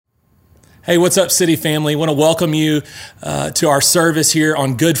Hey, what's up, City family? I want to welcome you to our service here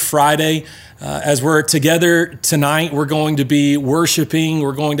on Good Friday. As we're together tonight, we're going to be worshiping,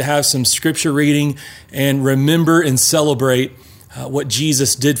 we're going to have some scripture reading, and remember and celebrate what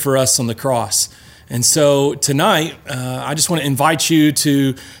Jesus did for us on the cross. And so tonight, I just want to invite you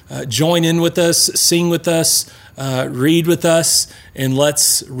to join in with us, sing with us, read with us, and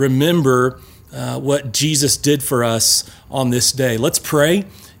let's remember what Jesus did for us on this day. Let's pray.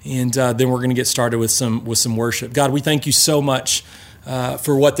 And then we're going to get started with some worship. God, we thank you so much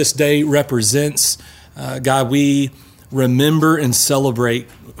for what this day represents. God, we remember and celebrate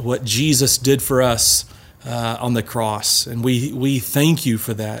what Jesus did for us on the cross. And we thank you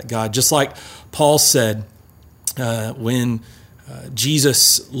for that, God. Just like Paul said when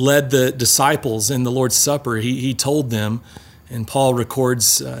Jesus led the disciples in the Lord's Supper, he told them, and Paul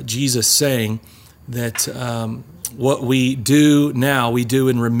records Jesus saying that what we do now, we do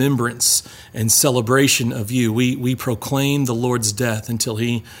in remembrance and celebration of you. We proclaim the Lord's death until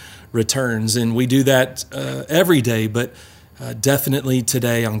he returns. And we do that every day, but definitely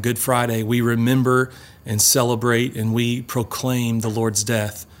today on Good Friday, we remember and celebrate and we proclaim the Lord's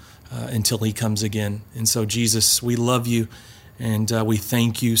death until he comes again. And so, Jesus, we love you and we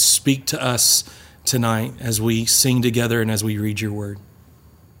thank you. Speak to us tonight as we sing together and as we read your word.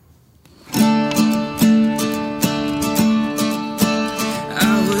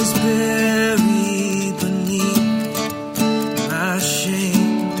 Buried beneath my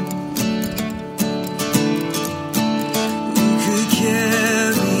shame. Who could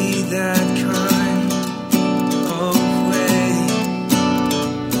carry that kind of weight?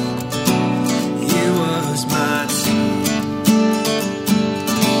 It was my tomb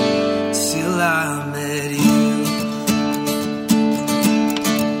till I met you.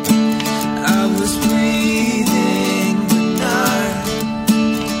 I was breathing the night.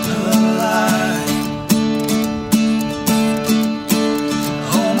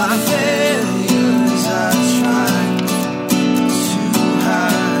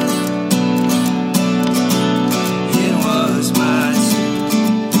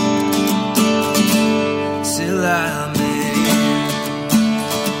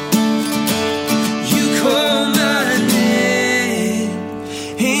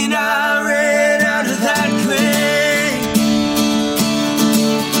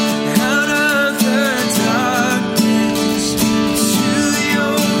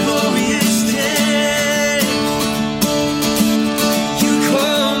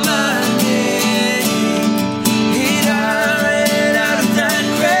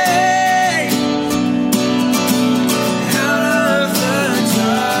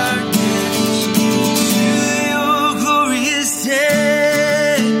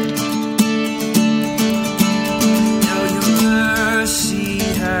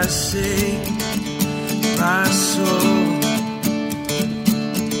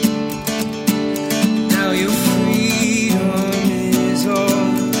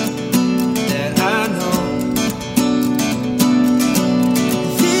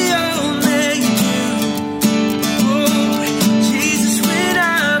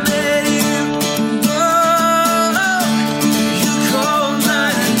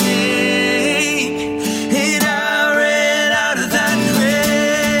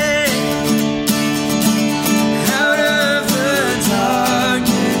 Out of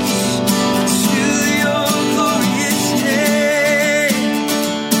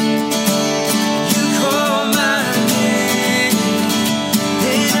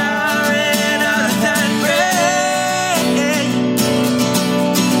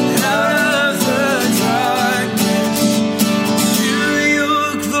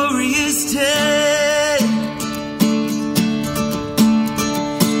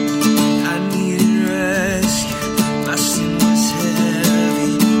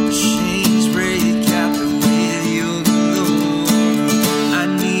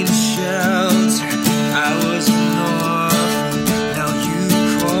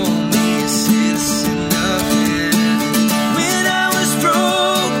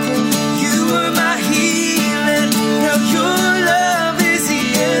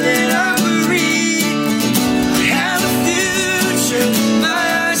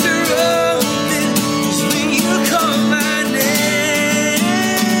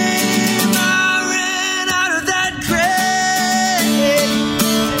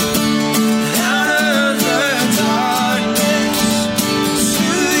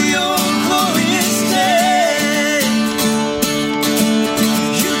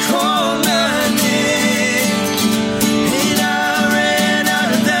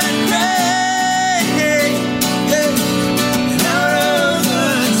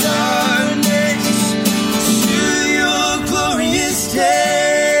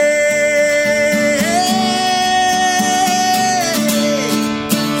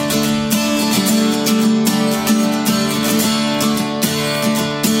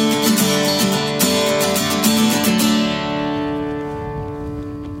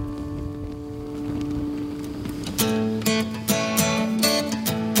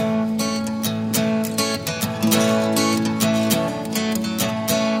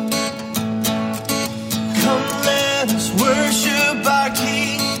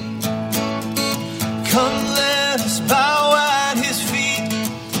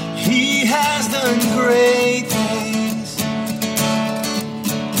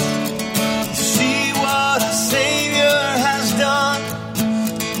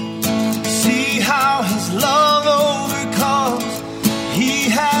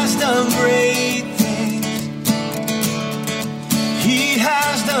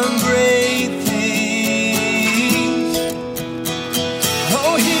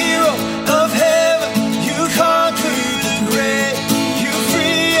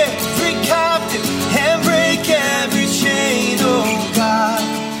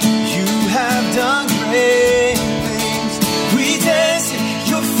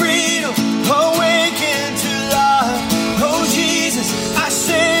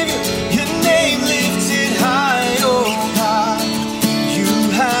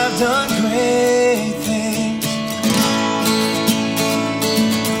done great things.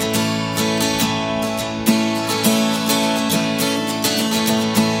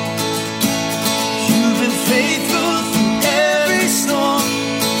 You've been faithful through every storm.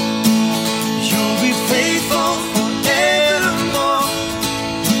 You'll be faithful forevermore.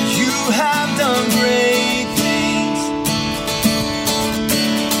 You have done great things,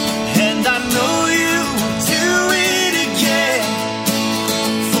 and I know you will do it again.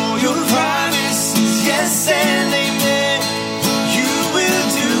 For your promise is yes and amen. You will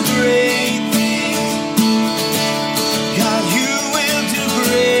do great things. God, you will do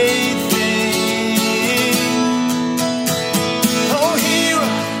great things. Oh, hero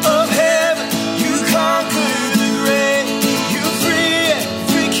of heaven, you conquer the grave. You free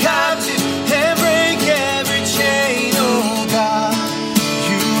every captive and break every chain. Oh, God,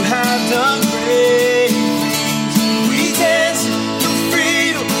 you have done great things. We dance in your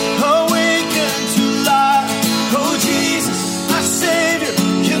freedom, awaken to life. Oh, Jesus, my Savior,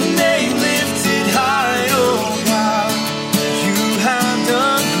 your name lifted high. Oh, God, you have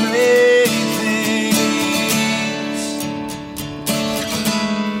done great things.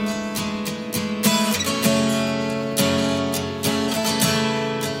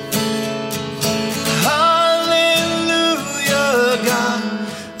 Hallelujah, God,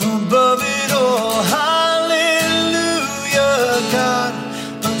 above it all. Hallelujah, God,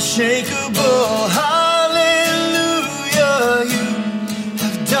 unshakable. Hallelujah, you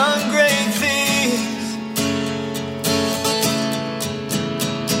have done great things.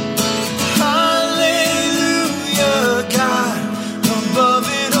 Hallelujah, God, above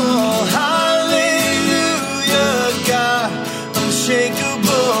it all. Hallelujah, God,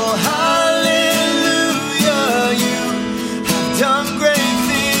 unshakable. Hallelujah, you have done great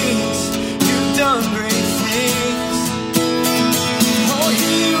things. You've done great things. Oh,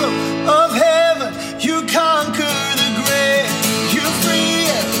 hero of heaven, you conquer the grave. You free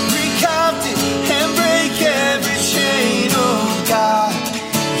every captive and break every chain. Oh, God,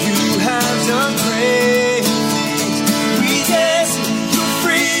 you have done great things. We dance in your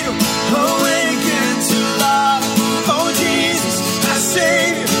freedom, awaken to life. Oh, Jesus, our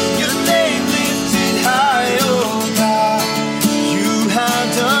Savior, your name lifted high. Oh, God, you have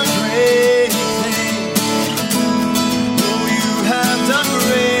done great things. Oh, you have done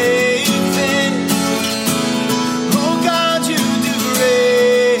great things. Oh, God, you do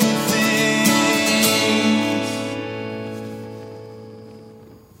great things.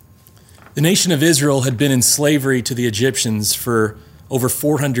 The nation of Israel had been in slavery to the Egyptians for over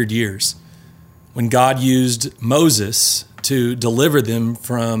 400 years. When God used Moses to deliver them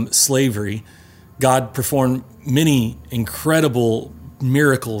from slavery, God performed many incredible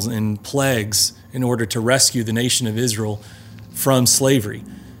miracles and plagues in order to rescue the nation of Israel from slavery.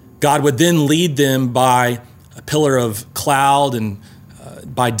 God would then lead them by a pillar of cloud and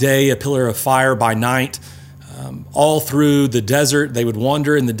by day, a pillar of fire by night. All through the desert, they would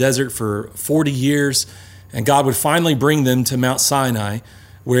wander in the desert for 40 years, and God would finally bring them to Mount Sinai,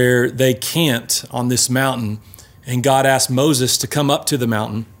 where they camped on this mountain. And God asked Moses to come up to the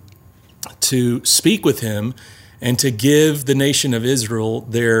mountain to speak with him and to give the nation of Israel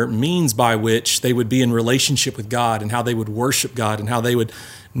their means by which they would be in relationship with God and how they would worship God and how they would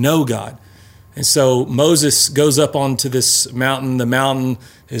know God. And so Moses goes up onto this mountain. The mountain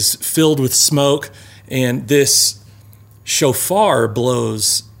is filled with smoke, and this shofar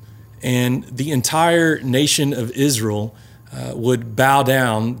blows, and the entire nation of Israel would bow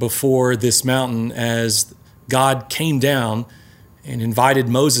down before this mountain as God came down and invited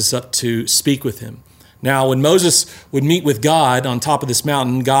Moses up to speak with him. Now, when Moses would meet with God on top of this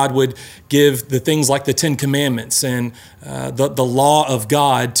mountain, God would give the things like the Ten Commandments and the law of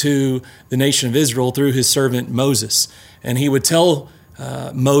God to the nation of Israel through his servant Moses. And he would tell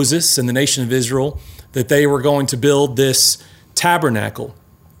Moses and the nation of Israel that they were going to build this tabernacle.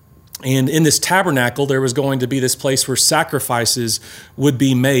 And in this tabernacle, there was going to be this place where sacrifices would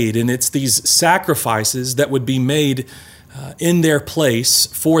be made. And it's these sacrifices that would be made in their place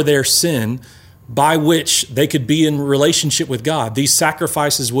for their sin, by which they could be in relationship with God. These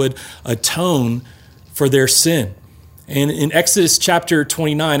sacrifices would atone for their sin. And in Exodus chapter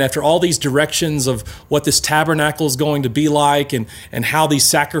 29, after all these directions of what this tabernacle is going to be like and how these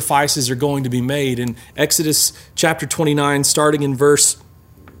sacrifices are going to be made, in Exodus chapter 29, starting in verse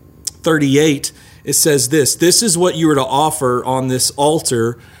 38, it says this: "This is what you are to offer on this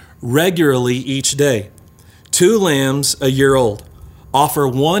altar regularly each day. 2 lambs a year old. Offer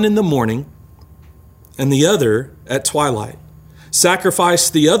one in the morning and the other at twilight. Sacrifice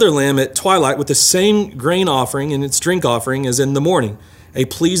the other lamb at twilight with the same grain offering and its drink offering as in the morning. a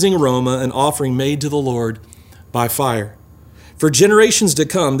pleasing aroma, an offering made to the Lord by fire. For generations to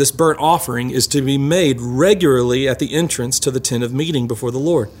come, this burnt offering is to be made regularly at the entrance to the tent of meeting before the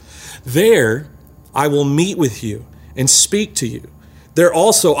Lord. There I will meet with you and speak to you. There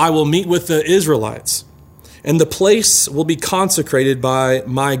also I will meet with the Israelites, and the place will be consecrated by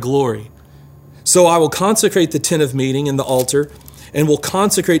my glory. So I will consecrate the tent of meeting and the altar, and will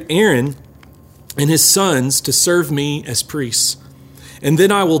consecrate Aaron and his sons to serve me as priests. And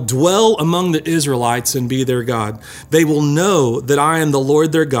then I will dwell among the Israelites and be their God. They will know that I am the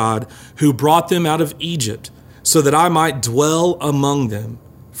Lord their God, who brought them out of Egypt, so that I might dwell among them.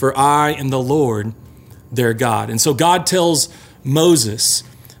 For I am the Lord their God. And so God tells Moses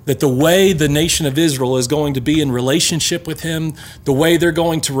that the way the nation of Israel is going to be in relationship with him, the way they're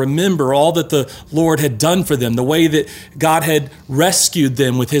going to remember all that the Lord had done for them, the way that God had rescued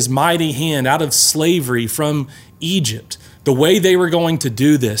them with his mighty hand out of slavery from Egypt, the way they were going to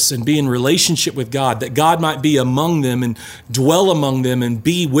do this and be in relationship with God, that God might be among them and dwell among them and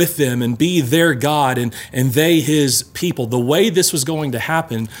be with them and be their God and they his people. The way this was going to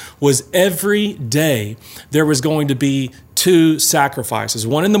happen was every day there was going to be 2 sacrifices,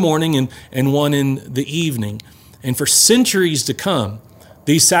 one in the morning and one in the evening. And for centuries to come,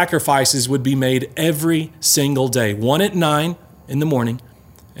 these sacrifices would be made every single day, one at 9 in the morning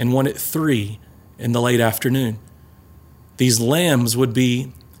and one at 3 in the late afternoon. These lambs would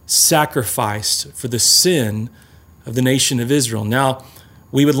be sacrificed for the sin of the nation of Israel. Now,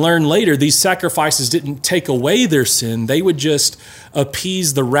 we would learn later these sacrifices didn't take away their sin. They would just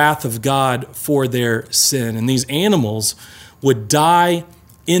appease the wrath of God for their sin. And these animals would die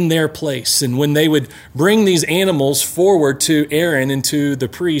in their place. And when they would bring these animals forward to Aaron and to the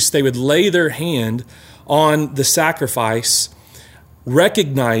priest, they would lay their hand on the sacrifice,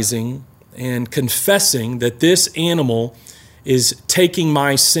 recognizing and confessing that this animal is taking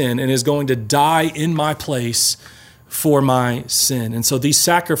my sin and is going to die in my place for my sin. And so these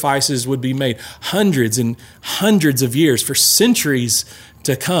sacrifices would be made hundreds and hundreds of years, for centuries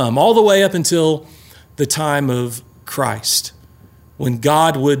to come, all the way up until the time of Christ, when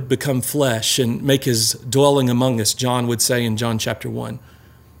God would become flesh and make his dwelling among us, John would say in John chapter 1.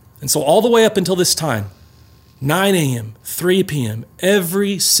 And so all the way up until this time, 9 a.m., 3 p.m.,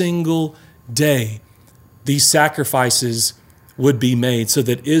 every single day, these sacrifices would be made so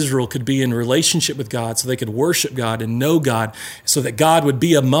that Israel could be in relationship with God, so they could worship God and know God, so that God would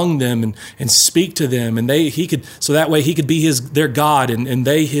be among them and speak to them, and so that way he could be their God and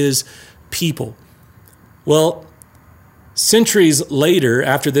they his people. Well, centuries later,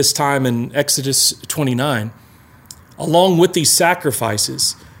 after this time in Exodus 29, along with these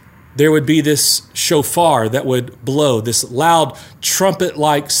sacrifices, there would be this shofar that would blow, this loud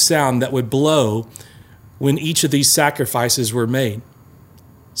trumpet-like sound that would blow when each of these sacrifices were made.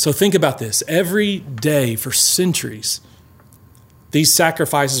 So think about this. Every day for centuries, these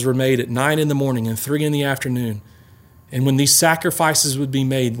sacrifices were made at 9 in the morning and 3 in the afternoon. And when these sacrifices would be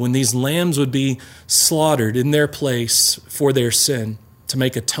made, when these lambs would be slaughtered in their place for their sin, to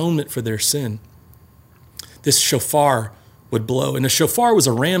make atonement for their sin, this shofar would blow. And the shofar was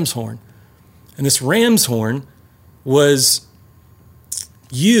a ram's horn. And this ram's horn was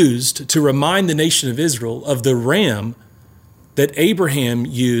used to remind the nation of Israel of the ram that Abraham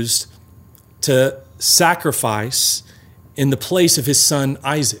used to sacrifice in the place of his son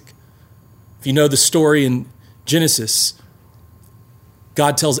Isaac. If you know the story in Genesis,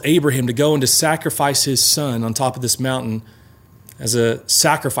 God tells Abraham to go and to sacrifice his son on top of this mountain as a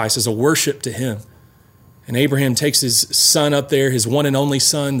sacrifice, as a worship to him. And Abraham takes his son up there, his one and only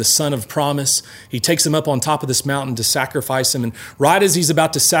son, the son of promise. He takes him up on top of this mountain to sacrifice him. And right as he's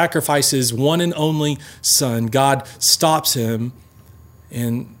about to sacrifice his one and only son, God stops him,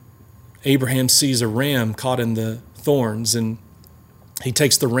 and Abraham sees a ram caught in the thorns. And he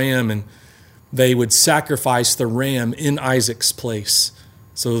takes the ram, and they would sacrifice the ram in Isaac's place.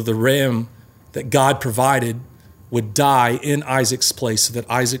 So the ram that God provided would die in Isaac's place so that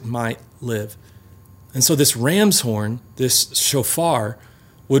Isaac might live. And so this ram's horn, this shofar,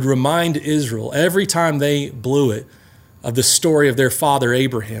 would remind Israel every time they blew it of the story of their father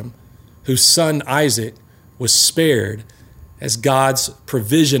Abraham, whose son Isaac was spared as God's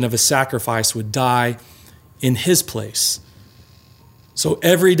provision of a sacrifice would die in his place. So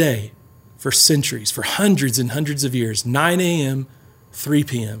every day for centuries, for hundreds and hundreds of years, 9 a.m., 3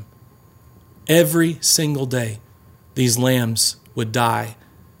 p.m., every single day, these lambs would die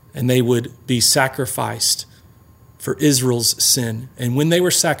and they would be sacrificed for Israel's sin. And when they were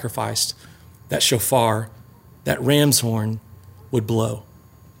sacrificed, that shofar, that ram's horn, would blow.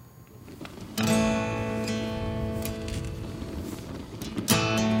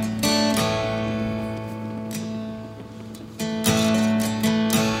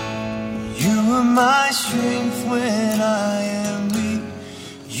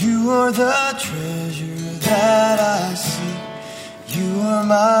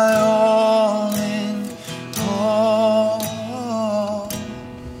 my all in all.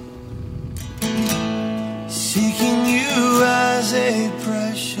 Seeking you as a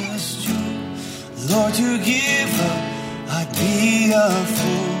precious jewel, Lord, to give up, I'd be a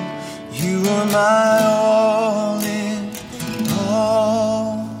fool. You are my all in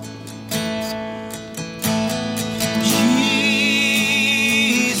all.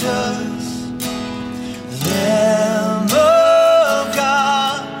 Jesus, Lamb of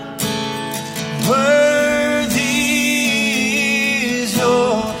God, worthy is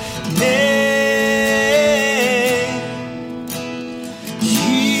your name.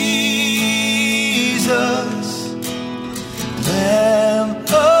 Jesus, Lamb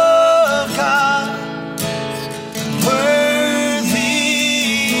of God, worthy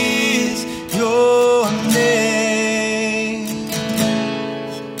is your name.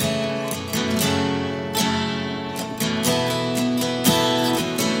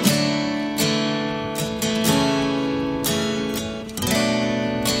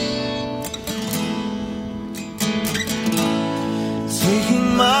 Taking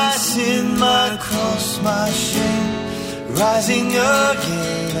my sin, my cross, my shame, rising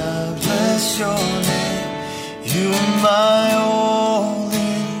again, I bless your name. You are my all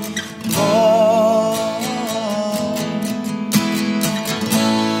in all.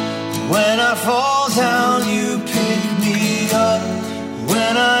 When I fall down, you pick me up.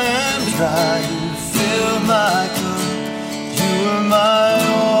 When I am dry, you fill my cup. You are my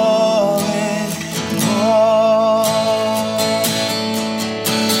all in all.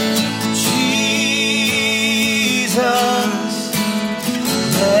 Jesus,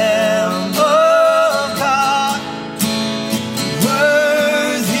 Lamb of God,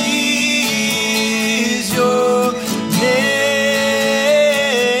 worthy is your name.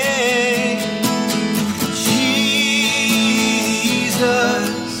 Jesus,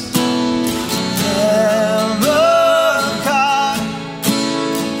 Lamb of God,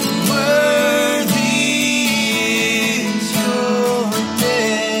 worthy is your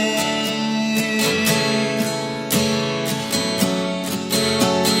name.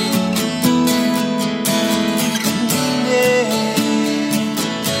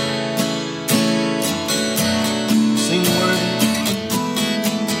 Sing worthy.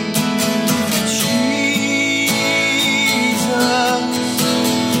 Jesus,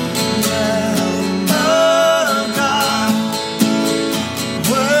 Lamb of God,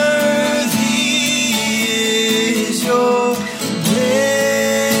 worthy is your name.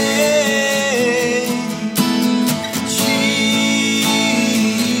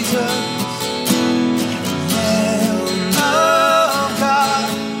 Jesus, Lamb of God,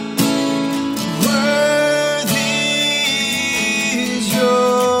 worthy is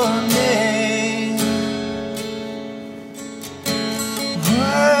your name.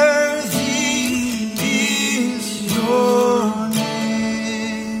 Worthy is your name.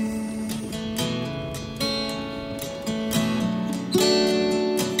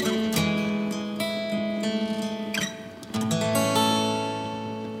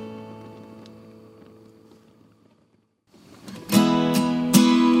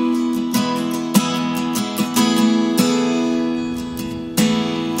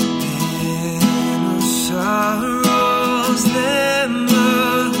 Sorrows Lamb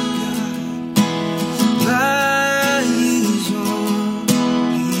of God, by his own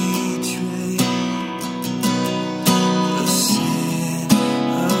betrayal, the sin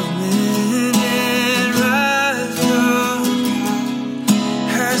of men and wrath of God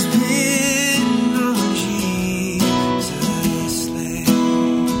has been on Jesus slain.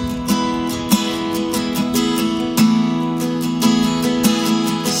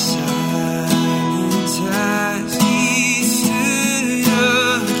 Silent as he stood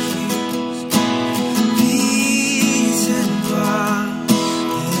accused, beaten and bonds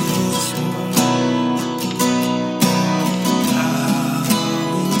his wound.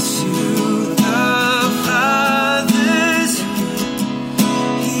 Bowing to the Father's hand,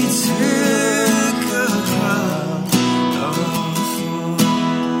 he took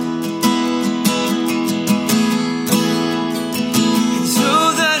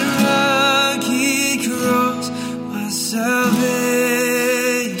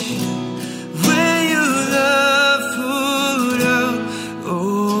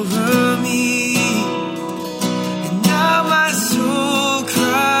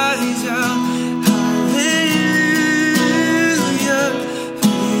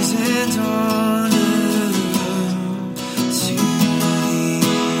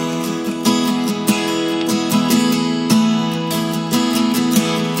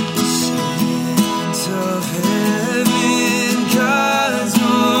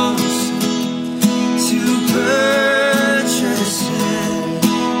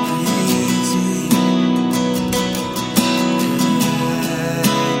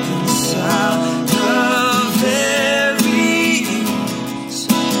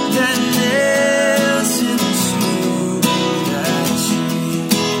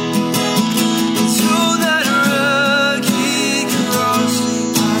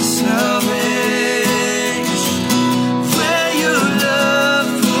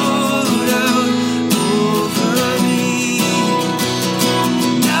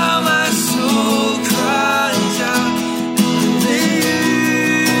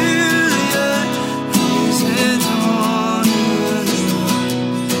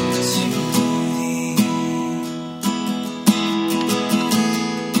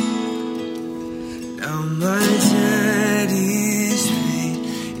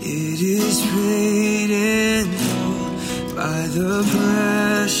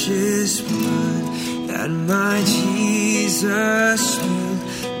precious blood that my Jesus spilled.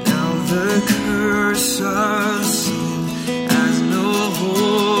 Now the curse of sin has no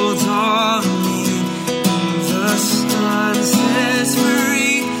hold on me. The Son sets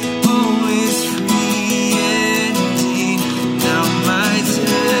free, always free indeed. Now my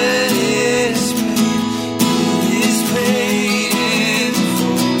debt is paid, it is paid in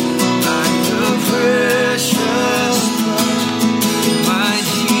full, like the precious blood my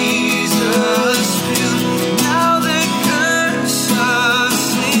Jesus spilled. Now the curse of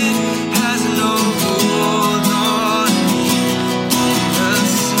sin has no hold on me. The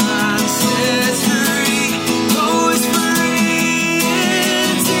Son sets free, oh, it's free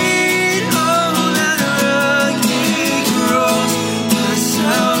indeed. Oh, that rugged cross, my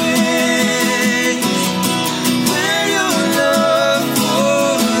salvation, where your love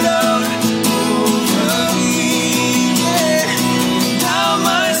poured out over me. Now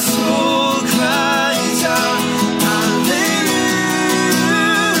my soul cries out, hallelujah,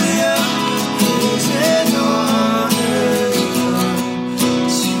 praise and honor to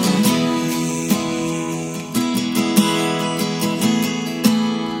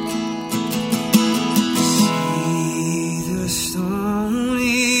See the stone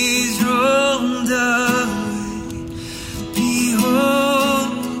is rolled away, behold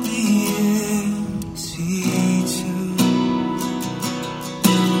the empty tomb.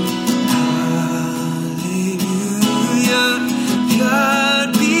 Hallelujah, God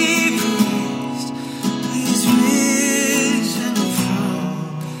be praised, He's risen from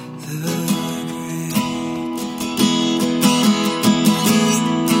the grave. See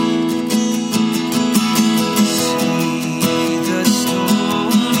the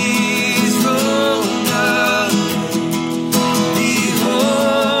stone is rolled away, behold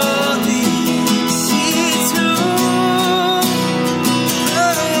the empty tomb.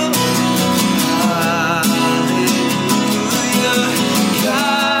 Hallelujah,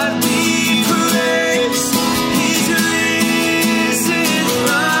 God be praised, He's risen from the grave.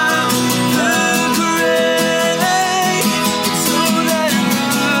 So that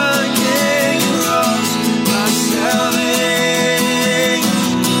rugged cross, my salvation,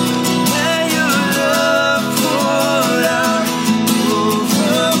 where your love poured out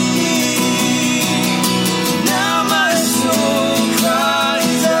over me. Now my soul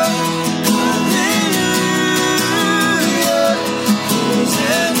cries out, hallelujah, praise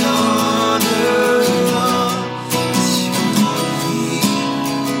and honor unto thee.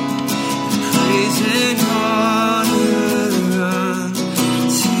 Praise and honor unto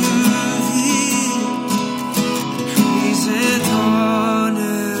thee. Praise and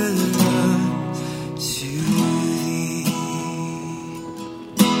honor unto thee.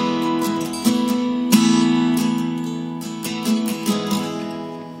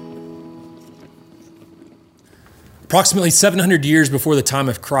 Approximately 700 years before the time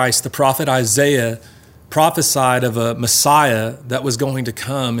of Christ, the prophet Isaiah prophesied of a Messiah that was going to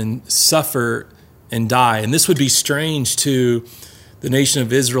come and suffer and die. And this would be strange to the nation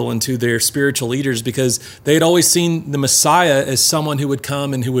of Israel and to their spiritual leaders, because they had always seen the Messiah as someone who would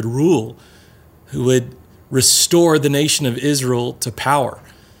come and who would rule, who would restore the nation of Israel to power.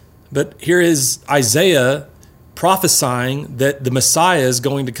 But here is Isaiah prophesying that the Messiah is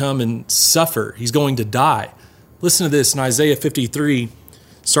going to come and suffer. He's going to die. Listen to this in Isaiah 53,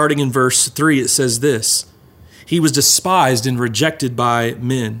 starting in verse 3, it says this: He was despised and rejected by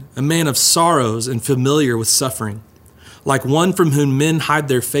men, a man of sorrows and familiar with suffering. Like one from whom men hide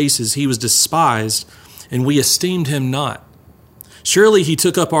their faces, he was despised, and we esteemed him not. Surely he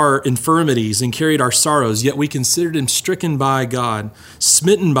took up our infirmities and carried our sorrows, yet we considered him stricken by God,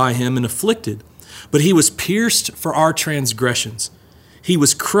 smitten by him and afflicted. But he was pierced for our transgressions. He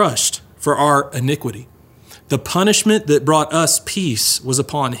was crushed for our iniquity. The punishment that brought us peace was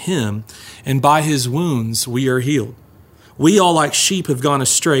upon him, and by his wounds we are healed. We all like sheep have gone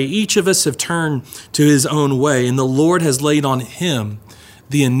astray. Each of us have turned to his own way, and the Lord has laid on him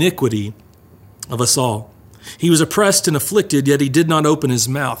the iniquity of us all. He was oppressed and afflicted, yet he did not open his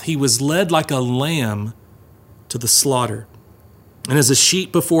mouth. He was led like a lamb to the slaughter. And as a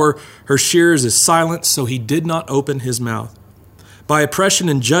sheep before her shearers is silent, so he did not open his mouth. By oppression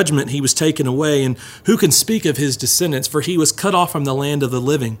and judgment he was taken away, and who can speak of his descendants? For he was cut off from the land of the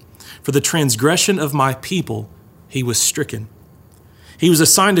living. For the transgression of my people he was stricken. He was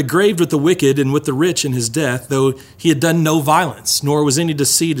assigned a grave with the wicked and with the rich in his death, though he had done no violence, nor was any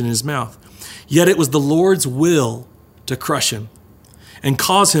deceit in his mouth. Yet it was the Lord's will to crush him and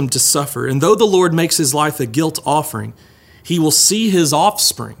cause him to suffer. And though the Lord makes his life a guilt offering, he will see his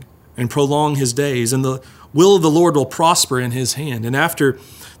offspring and prolong his days. And the will of the Lord will prosper in his hand. And after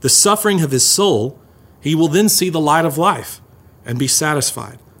the suffering of his soul, he will then see the light of life and be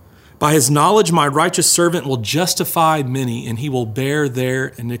satisfied. By his knowledge, my righteous servant will justify many, and he will bear their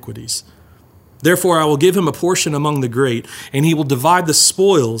iniquities. Therefore, I will give him a portion among the great, and he will divide the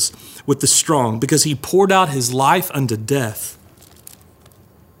spoils with the strong, because he poured out his life unto death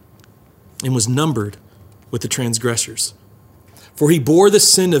and was numbered with the transgressors. For he bore the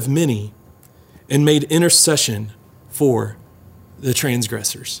sin of many and made intercession for the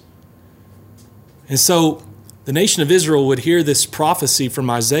transgressors. And so the nation of Israel would hear this prophecy from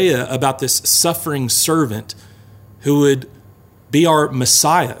Isaiah about this suffering servant who would be our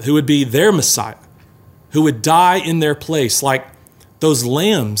Messiah, who would be their Messiah, who would die in their place, like those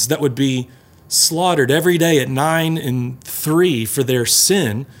lambs that would be slaughtered every day at 9 and 3 for their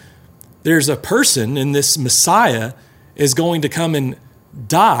sin. There's a person, and this Messiah is going to come and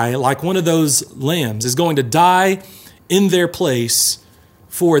die like one of those lambs, is going to die in their place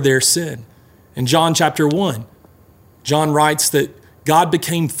for their sin. In John chapter 1, John writes that God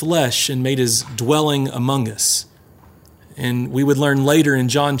became flesh and made his dwelling among us. And we would learn later in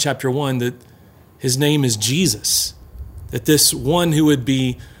John chapter 1 that his name is Jesus, that this one who would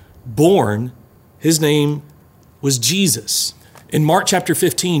be born, his name was Jesus. In Mark chapter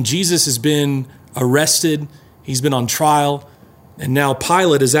 15, Jesus has been arrested, he's been on trial, and now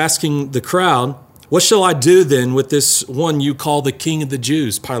Pilate is asking the crowd, "What shall I do then with this one you call the King of the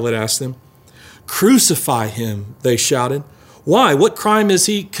Jews?" Pilate asked them. "Crucify him," they shouted. "Why? What crime has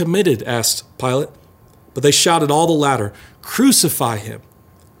he committed?" asked Pilate. But they shouted all the louder, "Crucify him."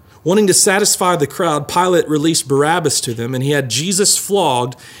 Wanting to satisfy the crowd, Pilate released Barabbas to them, and he had Jesus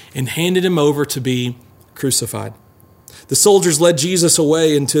flogged and handed him over to be crucified. The soldiers led Jesus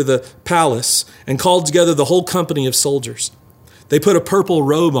away into the palace and called together the whole company of soldiers. They put a purple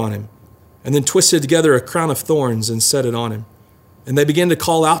robe on him and then twisted together a crown of thorns and set it on him. And they began to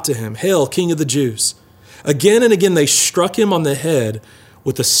call out to him, "Hail, King of the Jews." Again and again they struck him on the head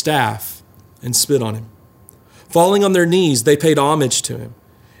with a staff and spit on him. Falling on their knees, they paid homage to him.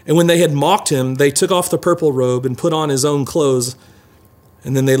 And when they had mocked him, they took off the purple robe and put on his own clothes,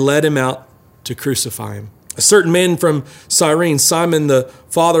 and then they led him out to crucify him. A certain man from Cyrene, Simon the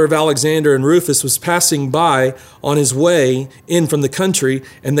father of Alexander and Rufus, was passing by on his way in from the country,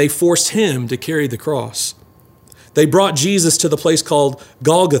 and they forced him to carry the cross. They brought Jesus to the place called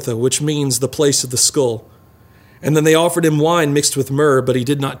Golgotha, which means the place of the skull. And then they offered him wine mixed with myrrh, but he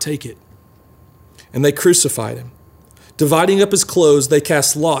did not take it. And they crucified him. Dividing up his clothes, they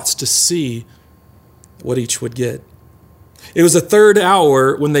cast lots to see what each would get. It was the third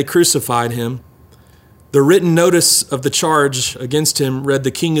hour when they crucified him. The written notice of the charge against him read,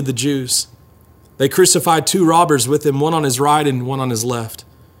 "The King of the Jews." They crucified 2 robbers with him, one on his right and one on his left.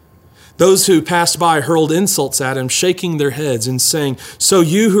 Those who passed by hurled insults at him, shaking their heads and saying, "So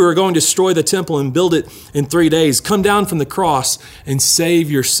you who are going to destroy the temple and build it in 3 days, come down from the cross and save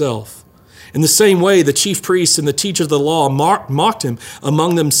yourself." In the same way, the chief priests and the teachers of the law mocked him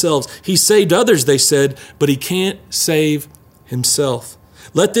among themselves. "He saved others," they said, "but he can't save himself.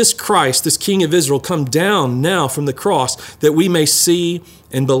 Let this Christ, this King of Israel, come down now from the cross that we may see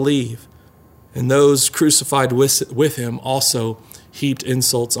and believe." And those crucified with him also heaped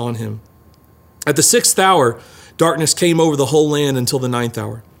insults on him. At the 6th hour, darkness came over the whole land until the 9th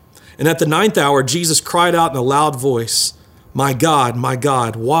hour. And at the 9th hour, Jesus cried out in a loud voice, my God,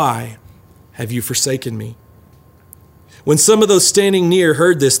 why have you forsaken me?" When some of those standing near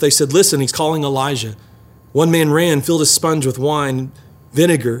heard this, they said, "Listen, he's calling Elijah." One man ran, filled a sponge with wine,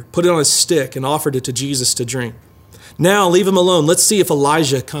 vinegar, put it on a stick, and offered it to Jesus to drink. "Now leave him alone. Let's see if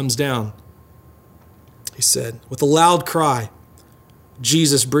Elijah comes down," he said. With a loud cry,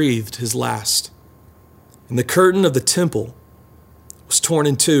 Jesus breathed his last. And the curtain of the temple was torn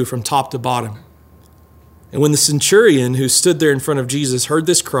in two from top to bottom. And when the centurion who stood there in front of Jesus heard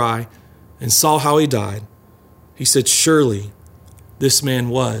this cry and saw how he died, he said, "Surely this man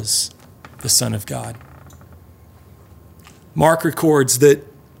was the Son of God." Mark records that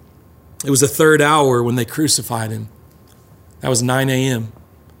it was the 3rd hour when they crucified him. That was 9 a.m.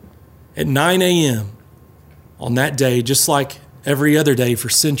 At 9 a.m. on that day, just like every other day for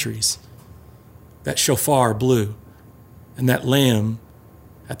centuries, that shofar blew, and that lamb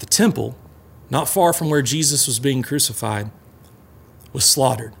at the temple, not far from where Jesus was being crucified, was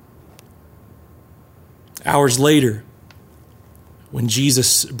slaughtered. Hours later, when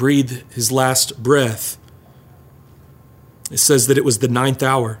Jesus breathed his last breath, it says that it was the 9th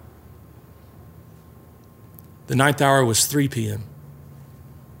hour. The 9th hour was 3 p.m.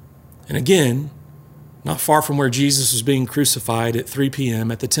 And again, not far from where Jesus was being crucified at 3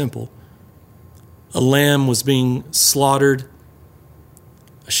 p.m. at the temple, a lamb was being slaughtered,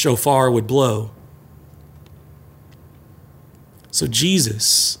 a shofar would blow. So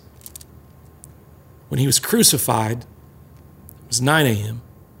Jesus, when he was crucified, it was 9 a.m.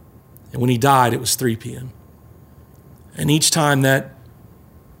 And when he died, it was 3 p.m. And each time that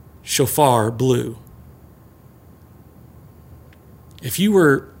shofar blew, if you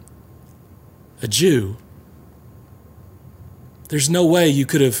were a Jew, there's no way you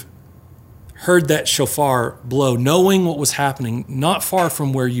could have heard that shofar blow, knowing what was happening not far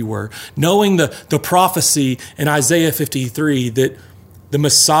from where you were, knowing the prophecy in Isaiah 53 that the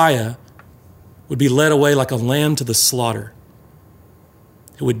Messiah would be led away like a lamb to the slaughter.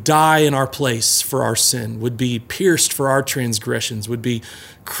 It would die in our place for our sin, would be pierced for our transgressions, would be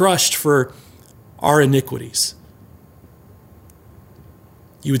crushed for our iniquities.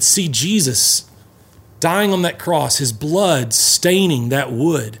 You would see Jesus dying on that cross, his blood staining that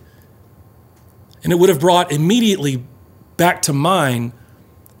wood. And it would have brought immediately back to mind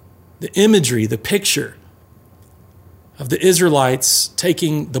the imagery, the picture of the Israelites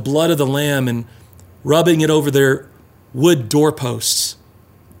taking the blood of the lamb and rubbing it over their wood doorposts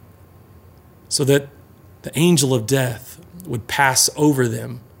so that the angel of death would pass over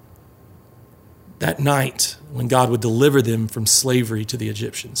them that night when God would deliver them from slavery to the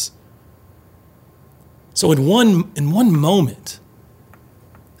Egyptians. So in one moment,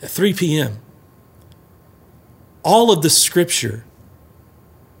 at 3 p.m., all of the scripture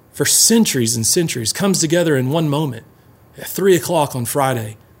for centuries and centuries comes together in one moment at 3 o'clock on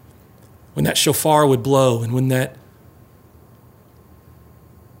Friday when that shofar would blow and when that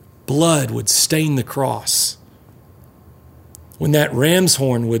blood would stain the cross, when that ram's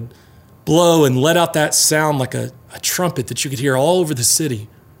horn would blow and let out that sound like a trumpet that you could hear all over the city,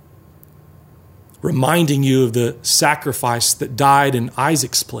 reminding you of the sacrifice that died in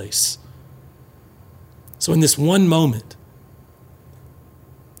Isaac's place. So in this one moment,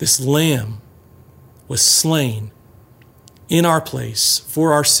 this lamb was slain in our place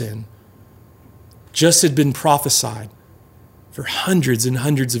for our sin, just had been prophesied for hundreds and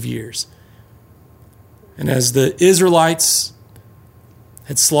hundreds of years. And as the Israelites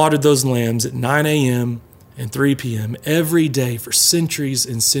had slaughtered those lambs at 9 a.m. and 3 p.m. every day for centuries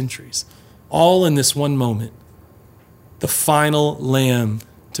and centuries, all in this one moment, the final lamb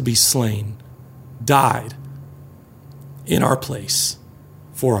to be slain died in our place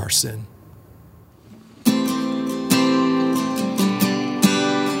for our sin.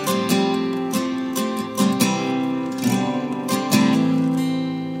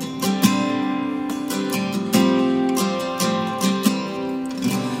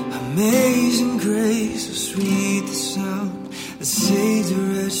 Amazing grace, so sweet the sound that saved a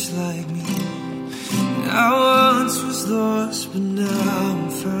wretch like me. And I once was lost, but now I'm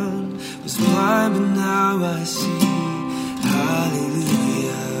found. Was blind, but now I see.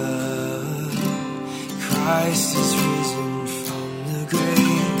 Hallelujah. Christ is risen from the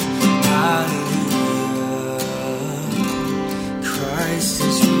grave. Hallelujah. Christ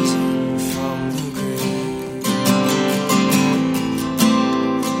is risen from the grave.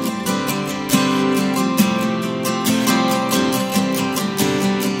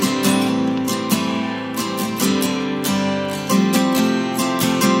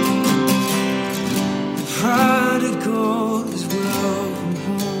 The prodigal is welcome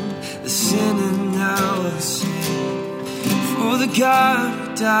home, the sinner now of sin. For the God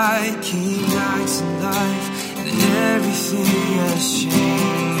who died came back to life, and everything has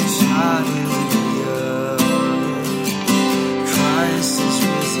changed. Hallelujah. Christ is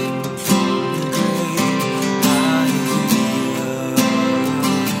risen from the grave. Hallelujah.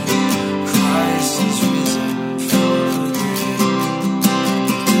 Christ is risen from the grave.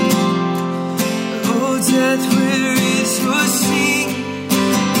 Oh, death, where is your sting?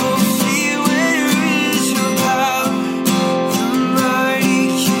 Oh, fear, where is your power? The mighty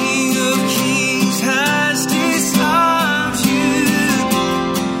King of Kings has disarmed you.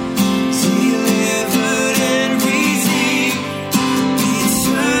 See,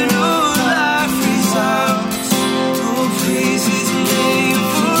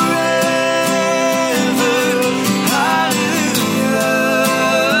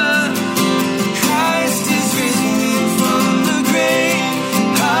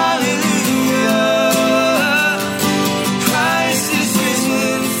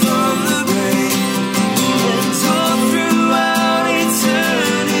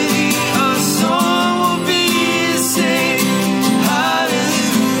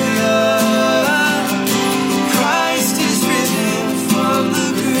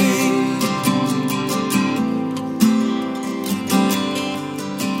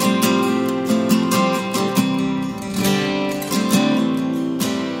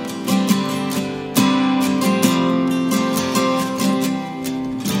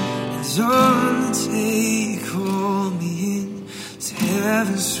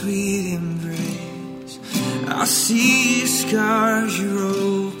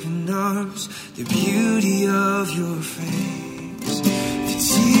 the beauty of your face. The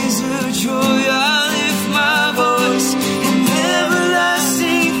tears of joy, I lift my voice in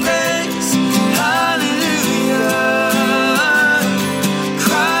everlasting praise. Hallelujah.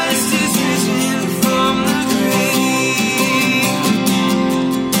 Christ is risen from the grave.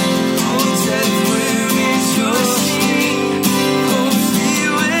 Oh, death, where is your sting? Oh, fear,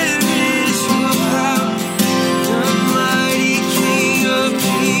 where is your power? The mighty King of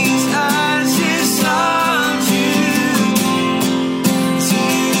Kings has disarmed you,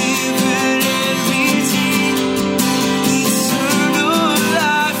 delivered and redeemed, eternal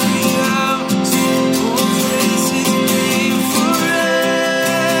life renowned. Oh, praise His name forever.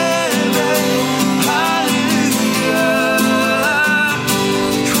 Hallelujah.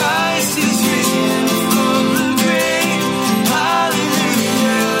 Christ is risen from the grave.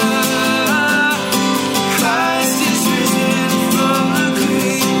 Hallelujah. Christ is risen from the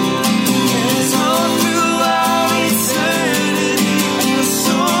grave. And all throughout eternity, your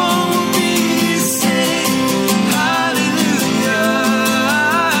soul will be saved. Hallelujah.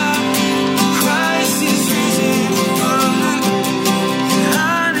 Christ is risen from the grave.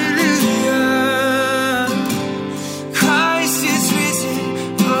 Hallelujah. Christ is risen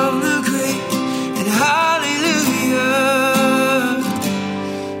from the grave. And hallelujah.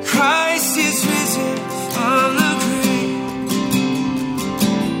 Christ is risen from the grave.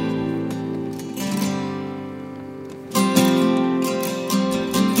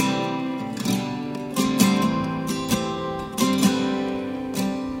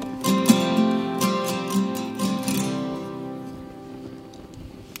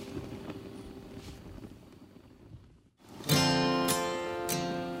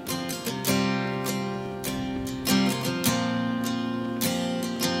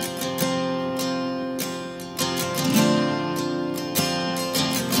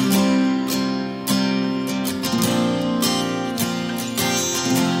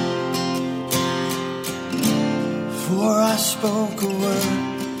 Before I spoke a word,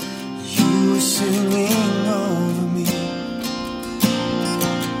 you were singing over me.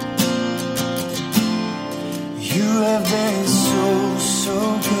 You have been so, so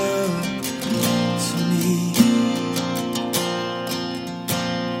good to me.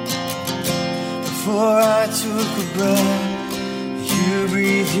 Before I took a breath, you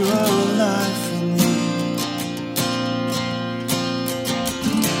breathed your life in me.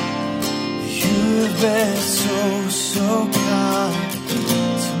 You've been so, so kind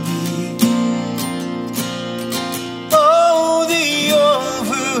to me. Oh, the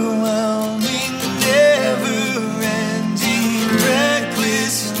overwhelming, never-ending,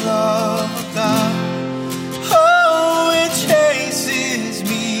 reckless love of God. Oh, it chases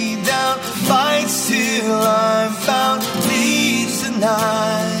me down, fights till I'm found, leaves the 99.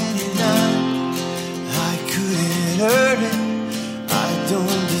 I couldn't earn it, I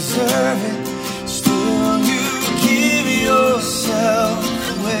don't deserve it. Still, you give yourself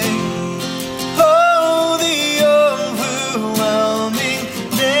away. Oh, the overwhelming,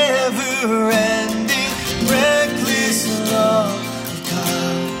 never-ending, reckless love of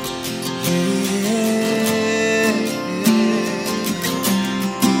God.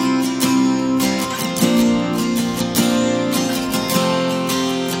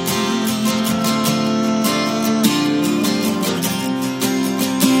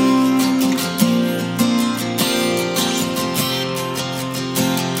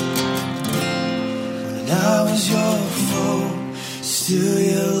 When I was your foe, still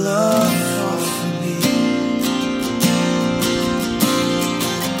your love fought for me.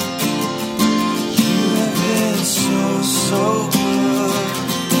 You have been so, so good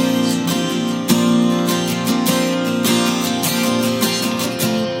to me.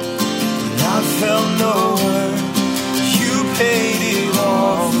 When I felt no worth, you paid it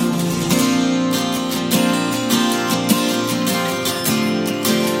all for me.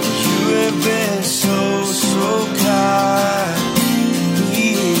 You have been so, so kind to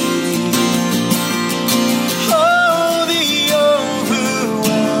me. Oh, the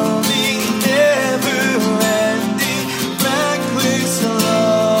overwhelming, never-ending, reckless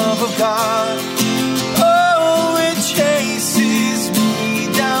love of God. Oh, it chases me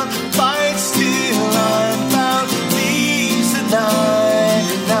down, fights till I'm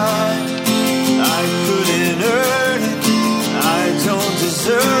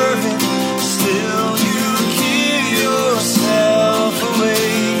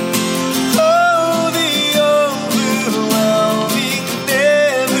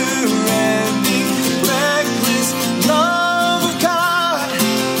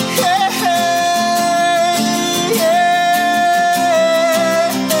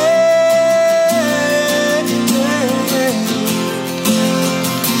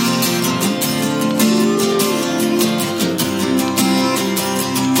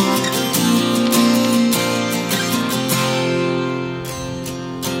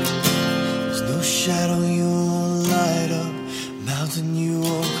shadow you won't light up, mountain you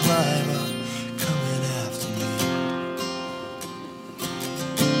won't climb up, coming after me.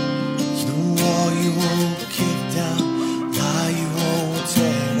 There's no wall you won't kick down, lie you won't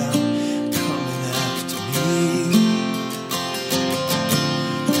tear down, coming after me.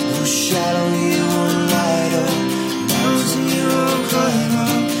 There's no shadow you won't light up, mountain you won't climb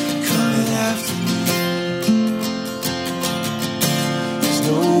up, coming after me. There's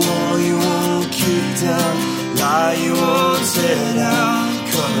no wall you won't kick down, lie you won't tear down,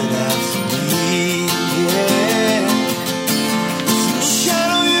 coming after me, yeah. There's no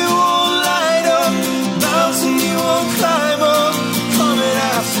shadow you won't light up, mountain you won't climb up, coming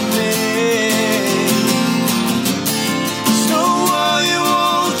after me. There's no wall you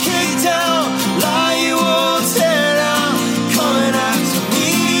won't kick down, lie you won't tear down, coming after me,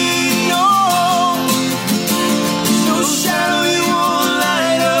 no. There's no shadow you won't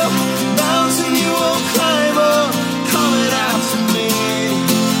light up, mountain you won't climb up, coming after me.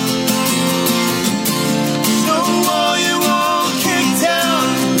 There's no wall you won't kick down,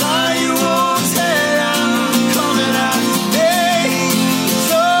 lie you won't tear down, coming after me.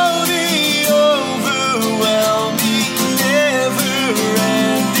 So the overwhelming,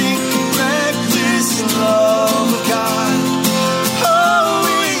 never-ending, reckless love of God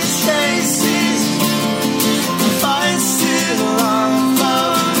always chases, fights till I'm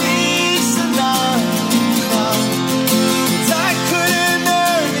found, peace and I'm found. I couldn't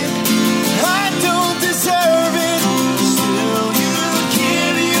earn it, I don't deserve it, still you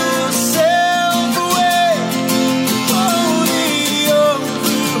give yourself away. Oh, the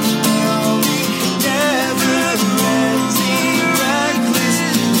overwhelming, never-ending, reckless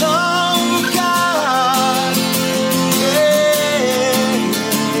love of God. Yeah.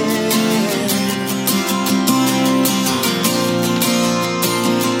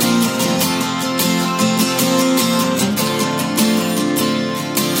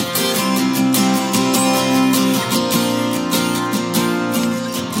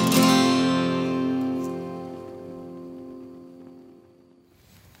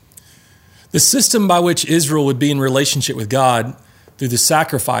 The system by which Israel would be in relationship with God through the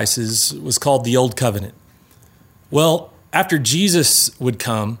sacrifices was called the Old Covenant. Well, after Jesus would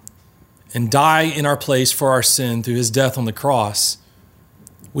come and die in our place for our sin through his death on the cross,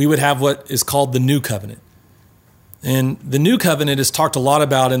 we would have what is called the New Covenant. And the New Covenant is talked a lot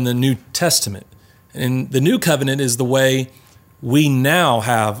about in the New Testament. And the New Covenant is the way we now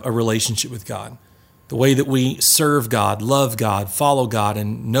have a relationship with God. The way that we serve God, love God, follow God,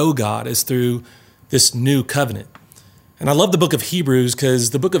 and know God is through this new covenant. And I love the book of Hebrews because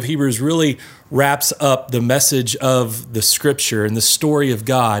the book of Hebrews really wraps up the message of the scripture and the story of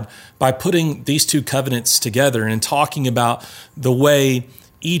God by putting these two covenants together and talking about the way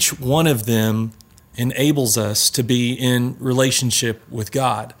each one of them enables us to be in relationship with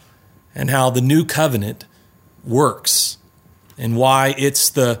God and how the new covenant works and why it's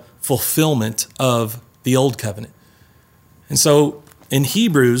the fulfillment of the old covenant. And so in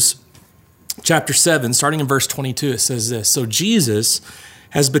Hebrews chapter 7, starting in verse 22, it says this: so Jesus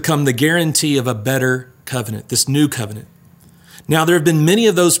has become the guarantee of a better covenant, this new covenant. Now there have been many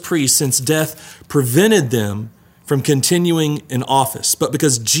of those priests since death prevented them from continuing in office. But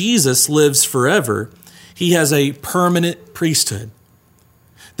because Jesus lives forever, he has a permanent priesthood.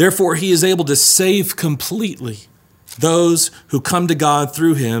 Therefore, he is able to save completely those who come to God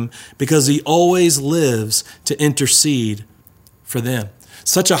through him because he always lives to intercede for them.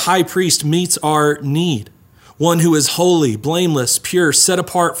 Such a high priest meets our need, one who is holy, blameless, pure, set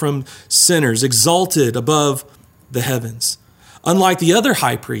apart from sinners, exalted above the heavens. Unlike the other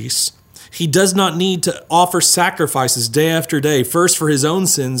high priests, he does not need to offer sacrifices day after day, first for his own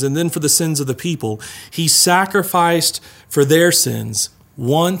sins and then for the sins of the people. He sacrificed for their sins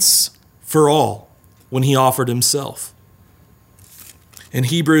once for all when he offered himself. In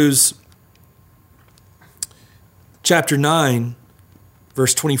Hebrews chapter 9,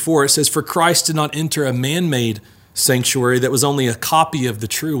 verse 24, it says, for Christ did not enter a man-made sanctuary that was only a copy of the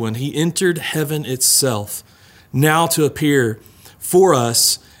true one. He entered heaven itself, now to appear for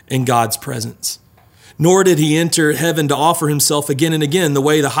us in God's presence. Nor did he enter heaven to offer himself again and again, the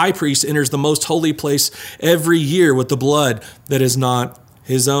way the high priest enters the most holy place every year with the blood that is not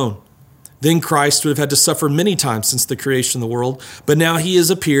his own. Then Christ would have had to suffer many times since the creation of the world, but now he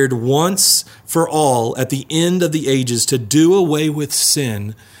has appeared once for all at the end of the ages to do away with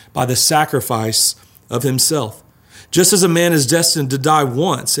sin by the sacrifice of himself. Just as a man is destined to die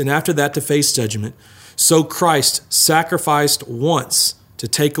once and after that to face judgment, so Christ sacrificed once to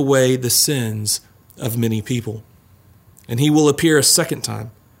take away the sins of many people. And he will appear a second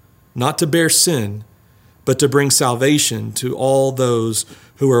time, not to bear sin, but to bring salvation to all those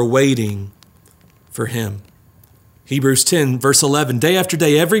who are waiting for him. Hebrews 10, verse 11, day after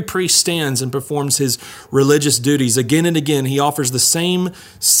day, every priest stands and performs his religious duties. Again and again, he offers the same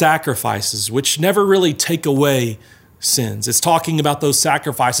sacrifices, which never really take away sins. It's talking about those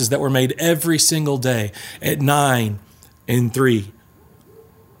sacrifices that were made every single day at 9 and 3.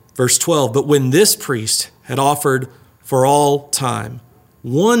 Verse 12, but when this priest had offered for all time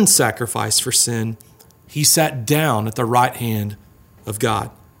one sacrifice for sin, he sat down at the right hand of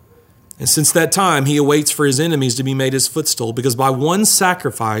God. And since that time, he awaits for his enemies to be made his footstool, because by one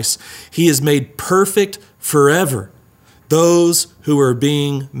sacrifice, he has made perfect forever those who are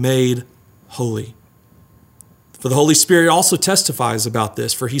being made holy. For the Holy Spirit also testifies about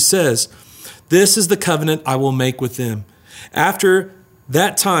this, for he says, this is the covenant I will make with them. After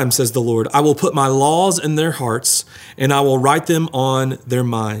that time, says the Lord, I will put my laws in their hearts, and I will write them on their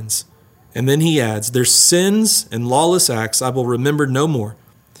minds. And then he adds, their sins and lawless acts I will remember no more.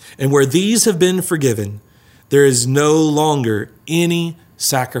 And where these have been forgiven, there is no longer any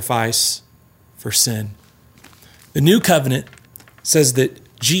sacrifice for sin. The new covenant says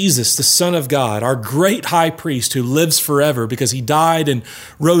that Jesus, the Son of God, our great high priest who lives forever because he died and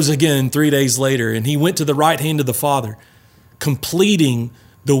rose again 3 days later, and he went to the right hand of the Father, completing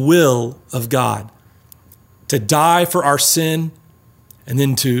the will of God, to die for our sin and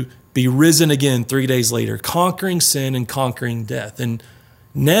then to be risen again 3 days later, conquering sin and conquering death. And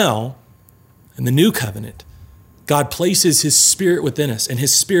now, in the new covenant, God places his Spirit within us, and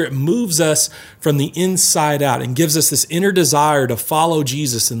his Spirit moves us from the inside out and gives us this inner desire to follow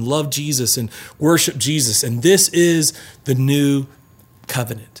Jesus and love Jesus and worship Jesus. And this is the new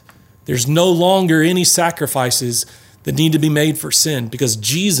covenant. There's no longer any sacrifices that need to be made for sin, because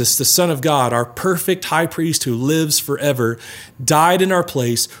Jesus, the Son of God, our perfect high priest who lives forever, died in our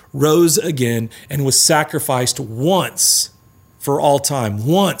place, rose again, and was sacrificed once for all time,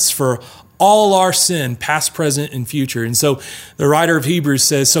 once for all our sin, past, present, and future. And so the writer of Hebrews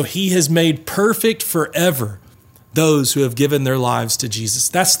says, so he has made perfect forever those who have given their lives to Jesus.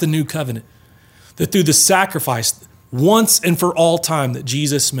 That's the new covenant, that through the sacrifice once and for all time that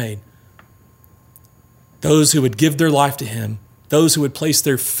Jesus made, those who would give their life to him, those who would place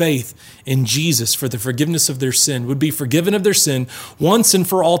their faith in Jesus for the forgiveness of their sin, would be forgiven of their sin once and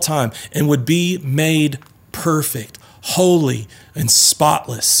for all time, and would be made perfect, holy, and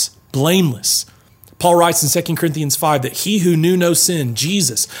spotless, blameless. Paul writes in 2 Corinthians 5 that he who knew no sin,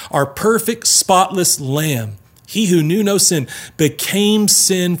 Jesus, our perfect, spotless Lamb, he who knew no sin, became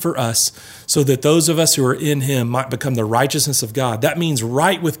sin for us, so that those of us who are in him might become the righteousness of God. That means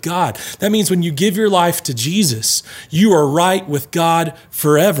right with God. That means when you give your life to Jesus, you are right with God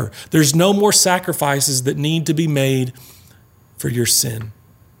forever. There's no more sacrifices that need to be made for your sin.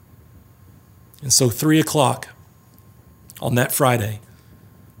 And so 3:00 on that Friday,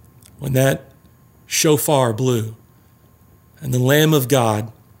 when that shofar blew and the Lamb of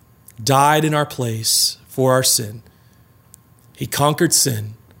God died in our place for our sin, he conquered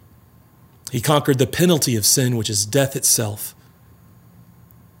sin. He conquered the penalty of sin, which is death itself.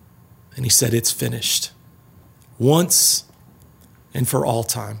 And he said, it's finished. Once and for all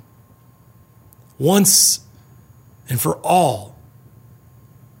time. Once and for all.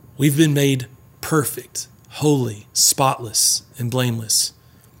 We've been made perfect, holy, spotless, and blameless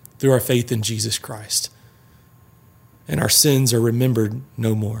through our faith in Jesus Christ. And our sins are remembered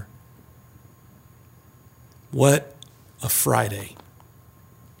no more. What a Friday.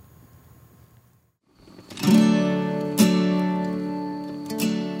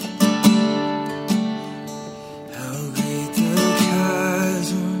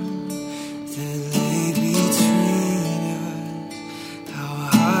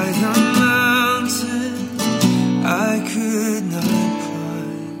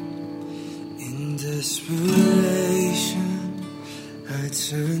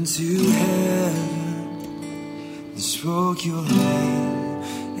 Turn to heaven and spoke your name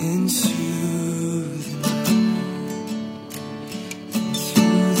into the night.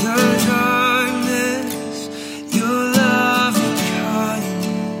 Through the darkness, your love and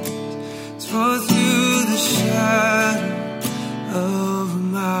kindness tore through the shadow of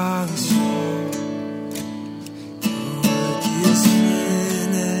my soul. Your work is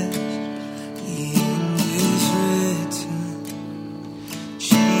finished, the end is written.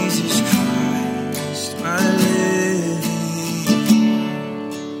 Jesus Christ, my living.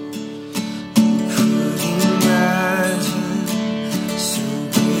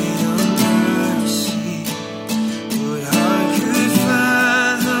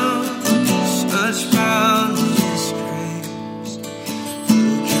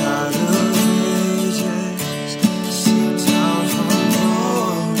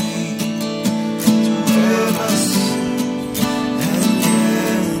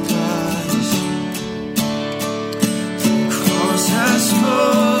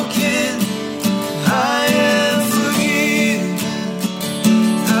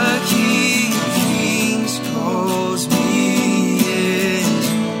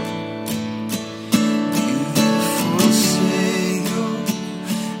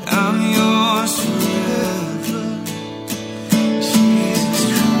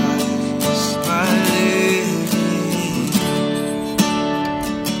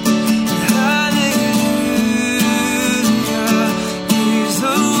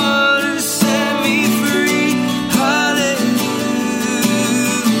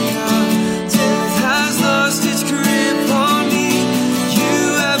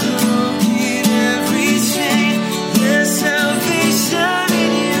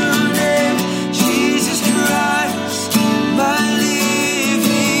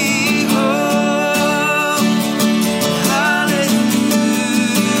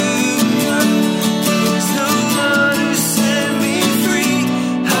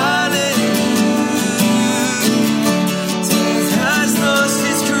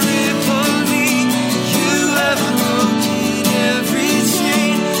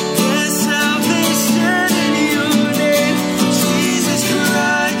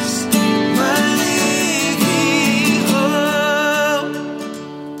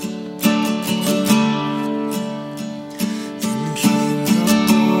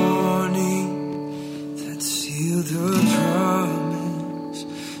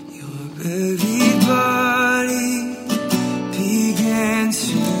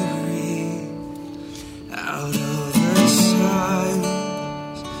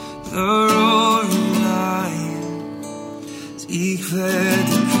 declare,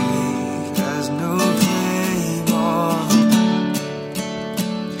 decree has no claim on.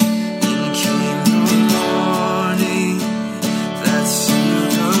 In kingdom morning, that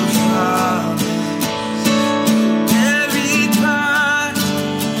seal of promise, every part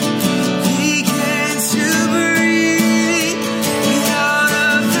began to breathe out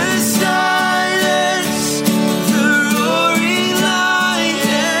of the silence, the roaring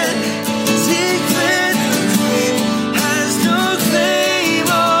lion declared the grave has no claim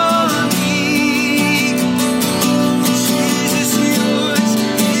on me. Jesus, yours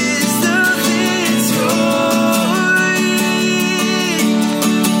is the victory.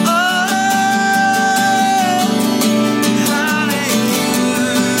 Oh, hallelujah.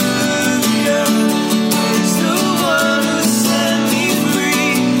 There's no one who set me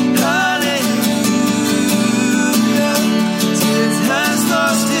free. Hallelujah. Death has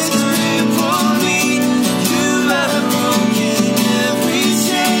lost its grip on me. You have broken every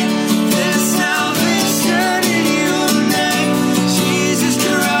chain. There's salvation in your name. Jesus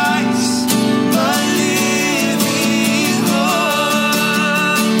Christ, my living hope.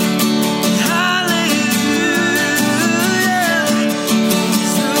 Hallelujah.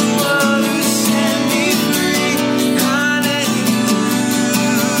 There's no one who set me free. Hallelujah.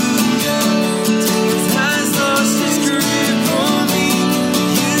 Death has lost its grip on me.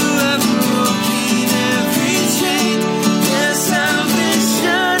 You have broken every chain. There's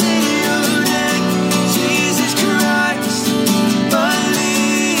salvation in your name. Jesus Christ, my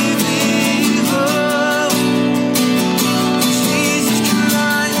living hope. Jesus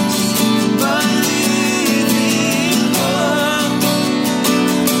Christ, my living hope.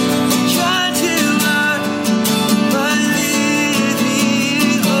 God, you are my living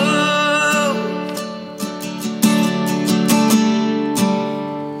hope.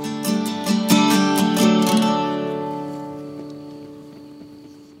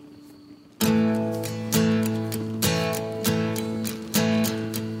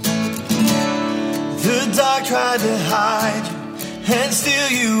 The dark tried to hide you and steal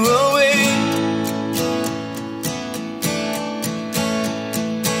you away.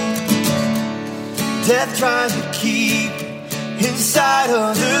 Death tried to keep you inside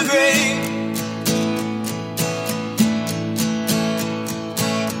of the grave.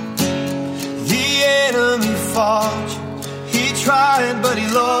 The enemy fought you. He tried, but he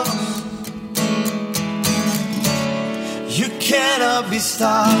lost. You cannot be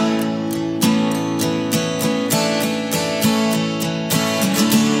stopped.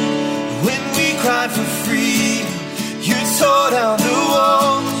 When we cried for freedom, you tore down the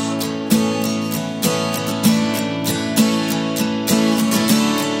walls.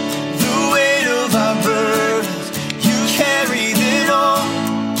 The weight of our burdens, you carried it all.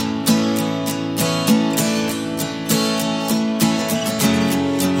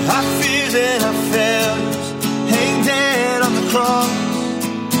 Our fears and our failures hang dead on the cross.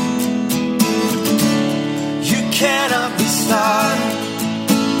 You cannot be stopped.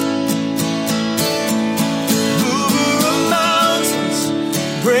 Mover of mountains,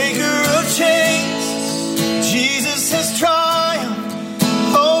 breaker of chains, Jesus has triumphed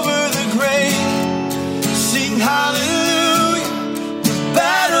over the grave. Sing hallelujah, the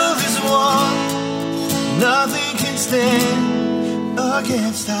battle is won. Nothing can stand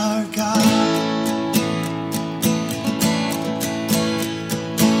against our God.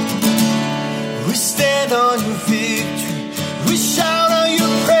 We stand on your victory, we shout on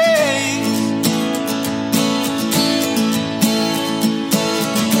your praise.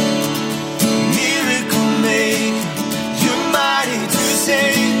 Miracle maker, you're mighty to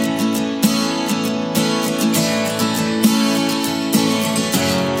save.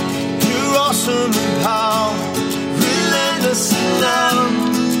 You're awesome in power, relentless in love.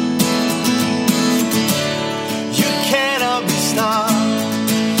 You cannot be stopped.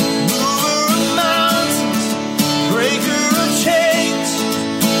 Mover of mountains, breaker of chains,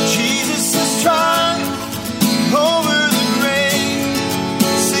 Jesus has triumphed over the grave.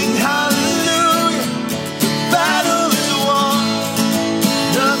 Sing hallelujah, the battle is won.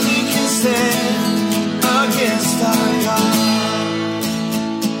 Nothing can stand against our God.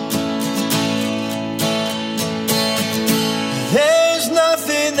 There's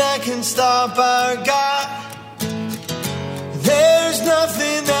nothing that can stop our God. There's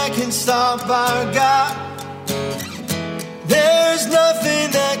nothing that can stop our God. There's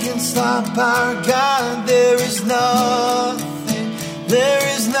nothing that can stop our God. There is nothing. There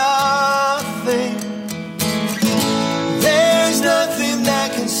is nothing. There's nothing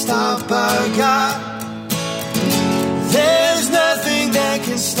that can stop our God. There's nothing that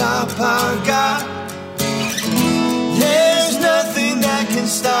can stop our God. There's nothing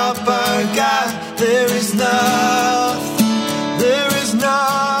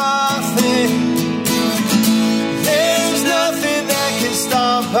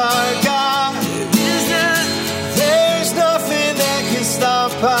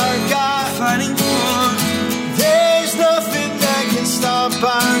our God. Fighting for. There's nothing that can stop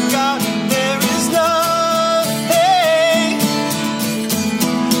our God. There is nothing.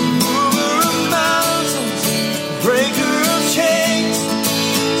 Mover of mountains, breaker of chains.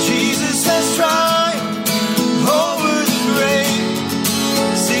 Jesus has triumphed over the grave.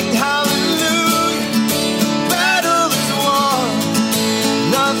 Sing hallelujah, the battle is won.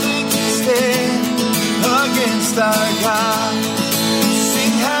 Nothing can stand against our God.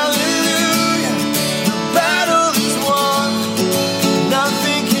 Sing hallelujah, the battle is won.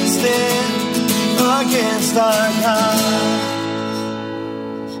 Nothing can stand against our God.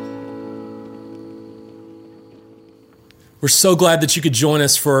 We're so glad that you could join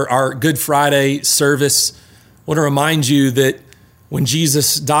us for our Good Friday service. I want to remind you that when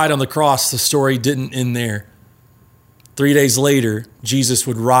Jesus died on the cross, the story didn't end there. 3 days later, Jesus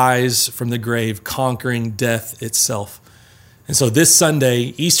would rise from the grave, conquering death itself. And so this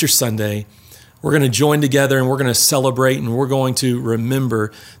Sunday, Easter Sunday, we're going to join together and we're going to celebrate and we're going to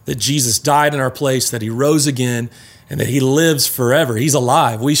remember that Jesus died in our place, that he rose again, and that he lives forever. He's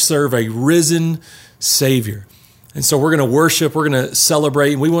alive. We serve a risen Savior. And so we're going to worship, we're going to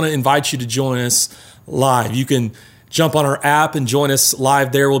celebrate, and we want to invite you to join us live. You can jump on our app and join us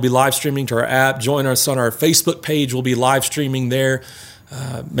live there. We'll be live streaming to our app. Join us on our Facebook page. We'll be live streaming there.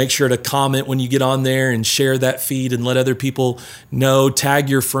 Make sure to comment when you get on there and share that feed and let other people know. Tag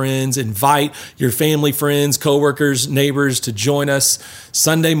your friends, invite your family, friends, coworkers, neighbors to join us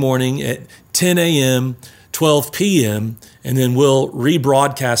Sunday morning at 10 a.m., 12 p.m., and then we'll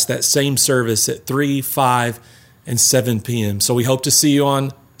rebroadcast that same service at 3, 5, and 7 p.m. So we hope to see you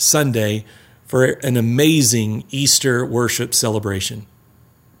on Sunday for an amazing Easter worship celebration.